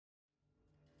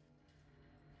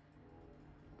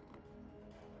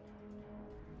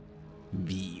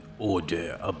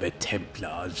Order of the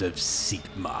Templars of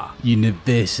Sigmar,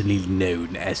 universally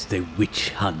known as the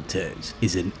Witch Hunters,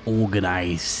 is an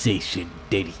organization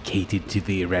dedicated to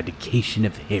the eradication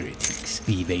of heretics,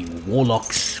 be they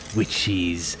warlocks,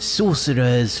 witches,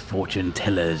 sorcerers, fortune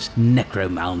tellers,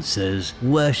 necromancers,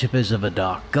 worshippers of the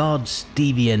dark gods,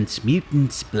 deviants,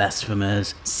 mutants,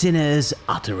 blasphemers, sinners,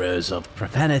 utterers of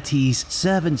profanities,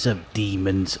 servants of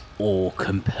demons, or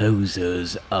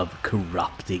composers of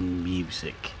corrupting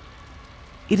music.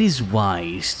 It is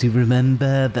wise to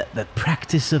remember that the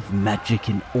practice of magic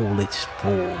in all its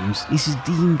forms is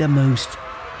deemed a most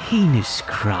heinous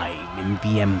crime in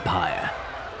the Empire.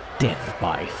 Death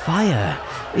by fire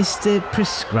is the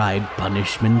prescribed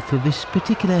punishment for this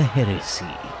particular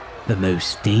heresy. The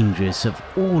most dangerous of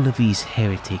all of these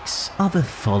heretics are the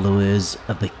followers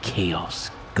of the Chaos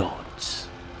Gods.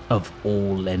 Of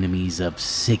all enemies of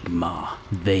Sigmar,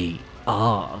 they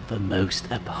are the most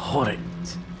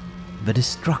abhorrent. The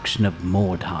destruction of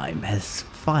Mordheim has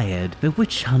fired the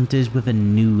witch hunters with a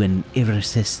new and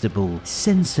irresistible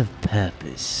sense of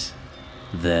purpose.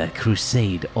 The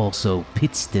crusade also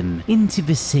pits them into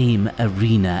the same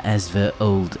arena as their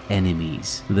old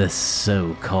enemies, the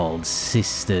so-called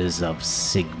Sisters of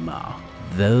Sigmar.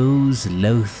 Those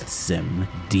loathsome,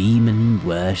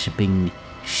 demon-worshipping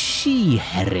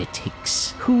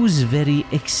she-heretics, whose very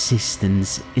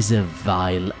existence is a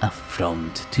vile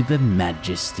affront to the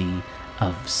majesty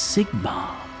of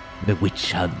Sigmar. The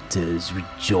witch hunters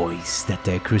rejoice that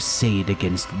their crusade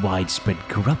against widespread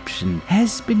corruption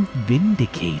has been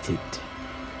vindicated.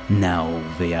 Now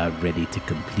they are ready to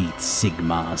complete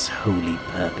Sigmar's holy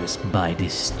purpose by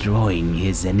destroying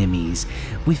his enemies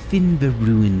within the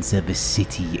ruins of the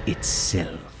city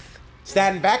itself.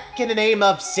 Stand back in the name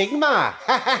of Sigmar!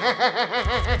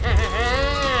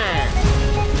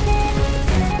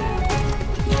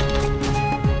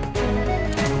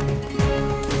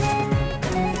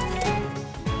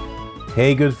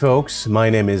 Hey good folks, my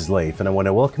name is Leif and I want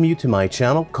to welcome you to my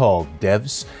channel called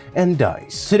Devs and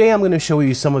Dice. Today I'm going to show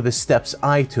you some of the steps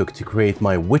I took to create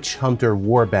my Witch Hunter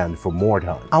Warband for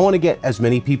Mordheim. I want to get as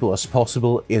many people as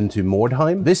possible into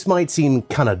Mordheim. This might seem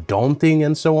kind of daunting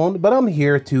and so on, but I'm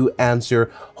here to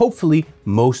answer hopefully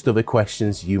most of the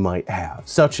questions you might have,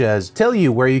 such as tell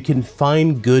you where you can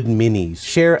find good minis,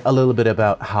 share a little bit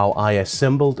about how I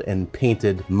assembled and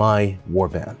painted my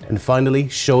warband, and finally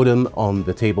show them on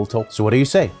the tabletop. So what do you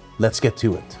say? Let's get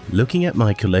to it. Looking at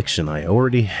my collection, I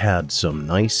already had some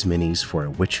nice minis for a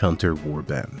Witch Hunter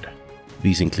Warband.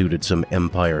 These included some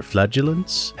Empire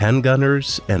Flagellants,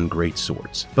 handgunners, and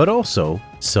greatswords, but also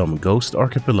some Ghost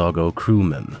Archipelago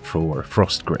crewmen for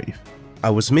Frostgrave.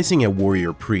 I was missing a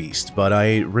warrior priest, but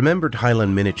I remembered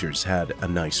Highland Miniatures had a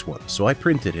nice one, so I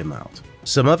printed him out.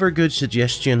 Some other good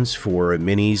suggestions for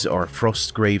minis are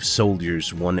Frostgrave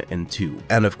Soldiers 1 and 2.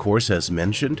 And of course, as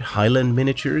mentioned, Highland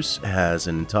Miniatures has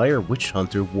an entire Witch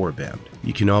Hunter Warband.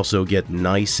 You can also get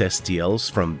nice STLs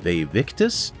from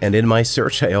Victus, and in my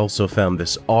search I also found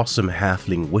this awesome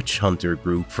halfling Witch Hunter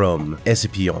group from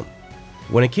Escipion.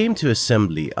 When it came to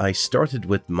assembly, I started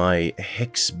with my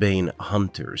Hexbane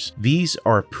Hunters. These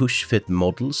are push-fit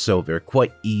models, so they're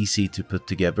quite easy to put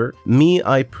together. Me,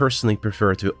 I personally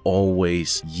prefer to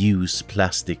always use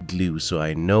plastic glue, so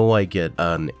I know I get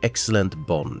an excellent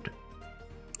bond.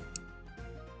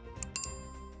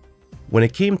 When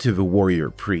it came to the warrior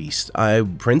priest, I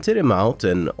printed him out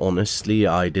and honestly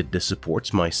I did the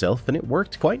supports myself and it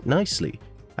worked quite nicely.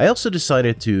 I also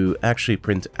decided to actually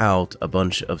print out a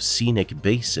bunch of scenic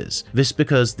bases. This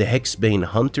because the Hexbane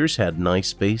Hunters had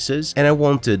nice bases and I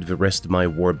wanted the rest of my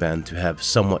warband to have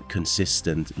somewhat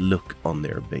consistent look on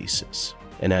their bases.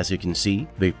 And as you can see,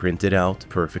 they printed out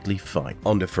perfectly fine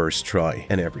on the first try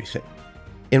and everything.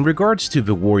 In regards to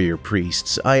the warrior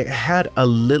priests, I had a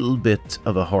little bit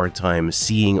of a hard time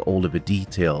seeing all of the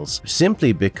details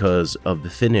simply because of the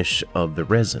finish of the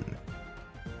resin.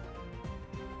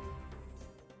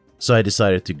 So I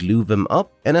decided to glue them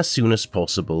up and as soon as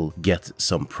possible get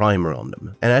some primer on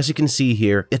them. And as you can see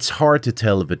here, it's hard to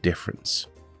tell the difference.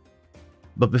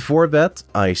 But before that,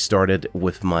 I started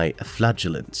with my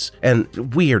flagellants.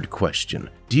 And weird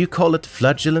question, do you call it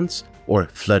flagellants or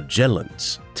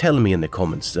flagellants? Tell me in the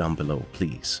comments down below,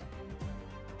 please.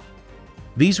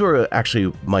 These were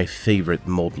actually my favorite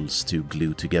models to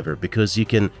glue together because you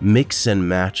can mix and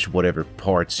match whatever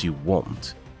parts you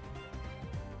want.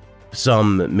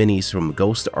 Some minis from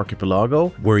Ghost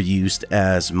Archipelago were used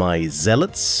as my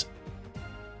zealots.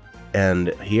 And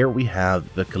here we have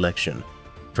the collection.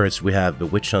 First we have the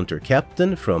Witch Hunter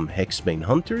Captain from Hexbane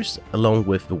Hunters, along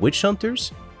with the Witch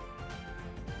Hunters,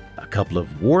 a couple of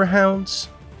Warhounds,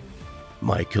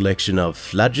 My collection of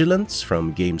Flagellants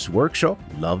from Games Workshop,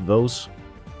 love those.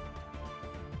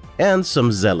 And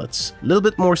some Zealots, a little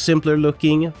bit more simpler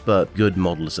looking, but good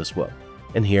models as well.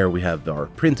 And here we have our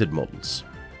printed models.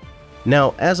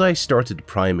 Now, as I started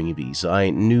priming these,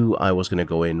 I knew I was going to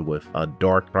go in with a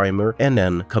dark primer and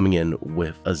then coming in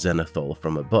with a zenithal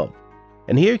from above.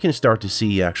 And here you can start to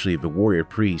see actually the warrior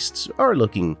priests are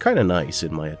looking kind of nice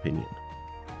in my opinion.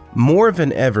 More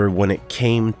than ever when it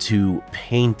came to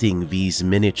painting these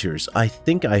miniatures, I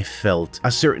think I felt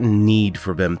a certain need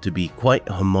for them to be quite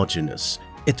homogeneous.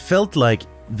 It felt like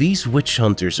these witch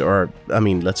hunters are, I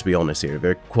mean, let's be honest here,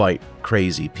 they're quite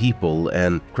crazy people,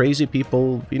 and crazy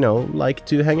people, you know, like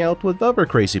to hang out with other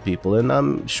crazy people, and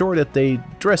I'm sure that they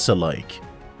dress alike.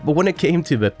 But when it came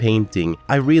to the painting,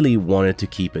 I really wanted to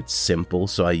keep it simple,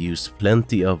 so I used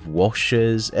plenty of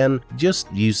washes and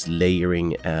just used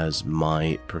layering as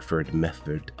my preferred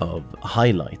method of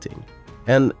highlighting.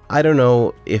 And I don't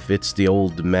know if it's the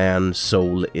old man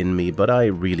soul in me, but I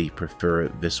really prefer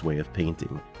this way of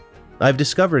painting. I've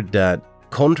discovered that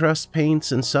contrast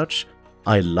paints and such,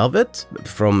 I love it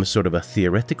from sort of a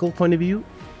theoretical point of view,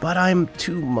 but I'm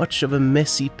too much of a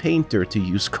messy painter to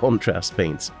use contrast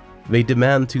paints. They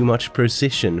demand too much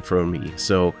precision from me,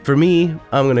 so for me,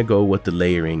 I'm gonna go with the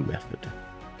layering method.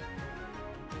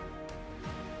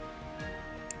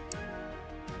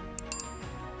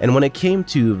 And when it came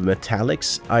to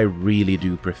metallics, I really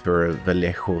do prefer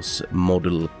Vallejo's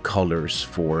model colors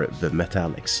for the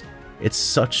metallics. It's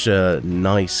such a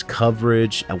nice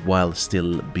coverage while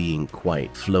still being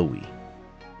quite flowy.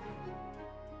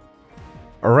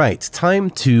 Alright, time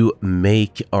to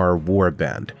make our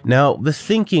warband. Now, the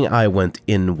thinking I went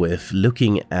in with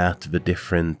looking at the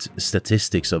different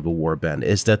statistics of a warband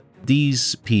is that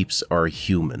these peeps are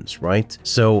humans, right?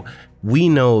 So we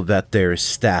know that their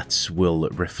stats will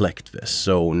reflect this,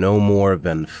 so no more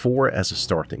than 4 as a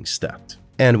starting stat.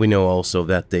 And we know also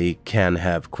that they can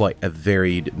have quite a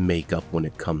varied makeup when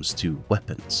it comes to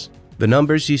weapons. The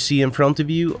numbers you see in front of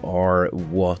you are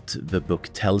what the book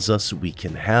tells us we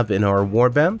can have in our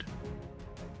warband.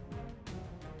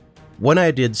 When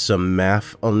I did some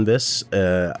math on this,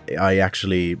 I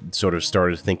actually sort of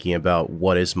started thinking about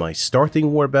what is my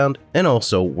starting warband and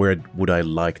also where would I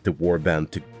like the warband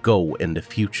to go in the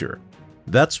future.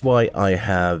 That's why I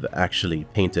have actually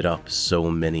painted up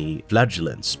so many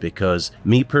Flagellants, because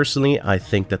me personally, I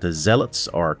think that the Zealots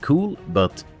are cool,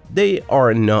 but they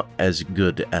are not as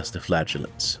good as the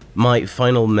Flagellants. My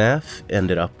final math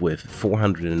ended up with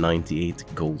 498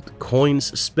 gold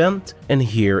coins spent, and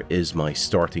here is my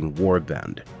starting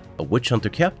warband. A Witch Hunter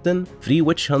Captain, 3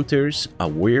 Witch Hunters, a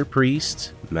Warrior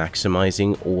Priest,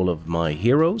 maximizing all of my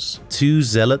heroes, 2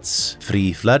 Zealots,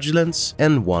 3 Flagellants,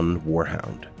 and 1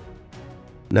 Warhound.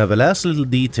 Now the last little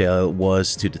detail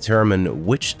was to determine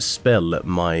which spell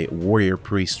my Warrior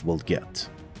Priest will get.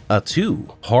 A 2,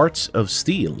 Hearts of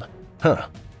Steel. Huh,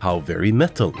 how very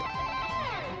metal.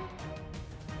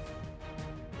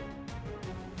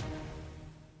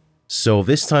 So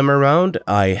this time around,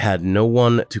 I had no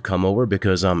one to come over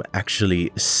because I'm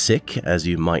actually sick, as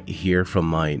you might hear from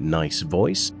my nice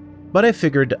voice. But I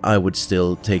figured I would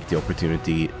still take the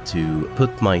opportunity to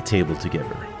put my table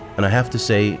together. And I have to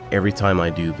say, every time I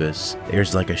do this,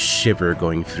 there's like a shiver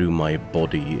going through my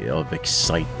body of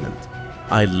excitement.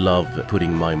 I love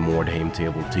putting my Mordheim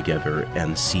table together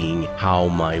and seeing how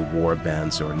my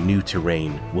warbands or new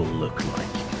terrain will look like.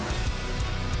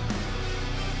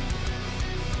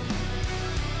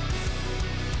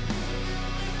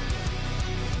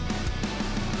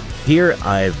 Here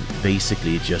I've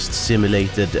basically just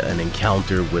simulated an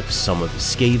encounter with some of the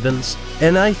Skavens,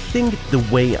 and I think the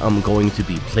way I'm going to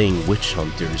be playing Witch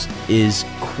Hunters is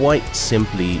quite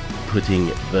simply putting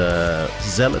the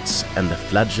Zealots and the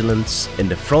Flagellants in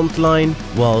the front line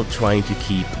while trying to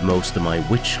keep most of my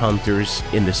Witch Hunters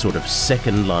in the sort of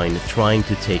second line, trying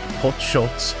to take pot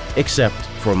shots, except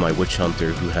for my Witch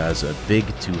Hunter who has a big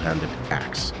two-handed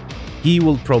axe. He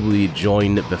will probably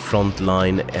join the front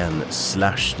line and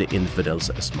slash the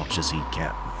infidels as much as he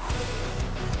can.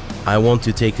 I want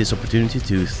to take this opportunity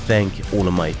to thank all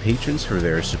of my patrons for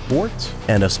their support,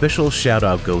 and a special shout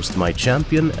out goes to my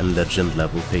champion and legend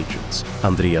level patrons: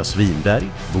 Andreas Winberg,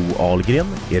 Bo Ahlgren,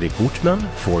 Erik Ortman,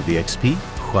 4DXP,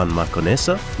 Juan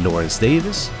Marconesa, Lawrence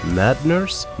Davis, Mad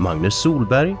Nurse, Magnus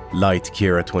Solberg, Light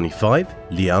Kira 25,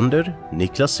 Leander,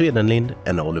 Niklas Swedenlind,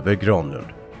 and Oliver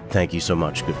Granlund. Thank you so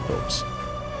much, good folks.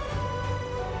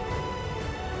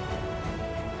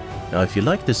 Now, if you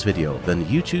like this video, then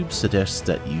YouTube suggests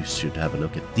that you should have a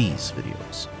look at these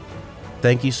videos.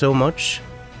 Thank you so much,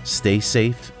 stay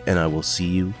safe, and I will see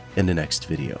you in the next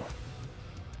video.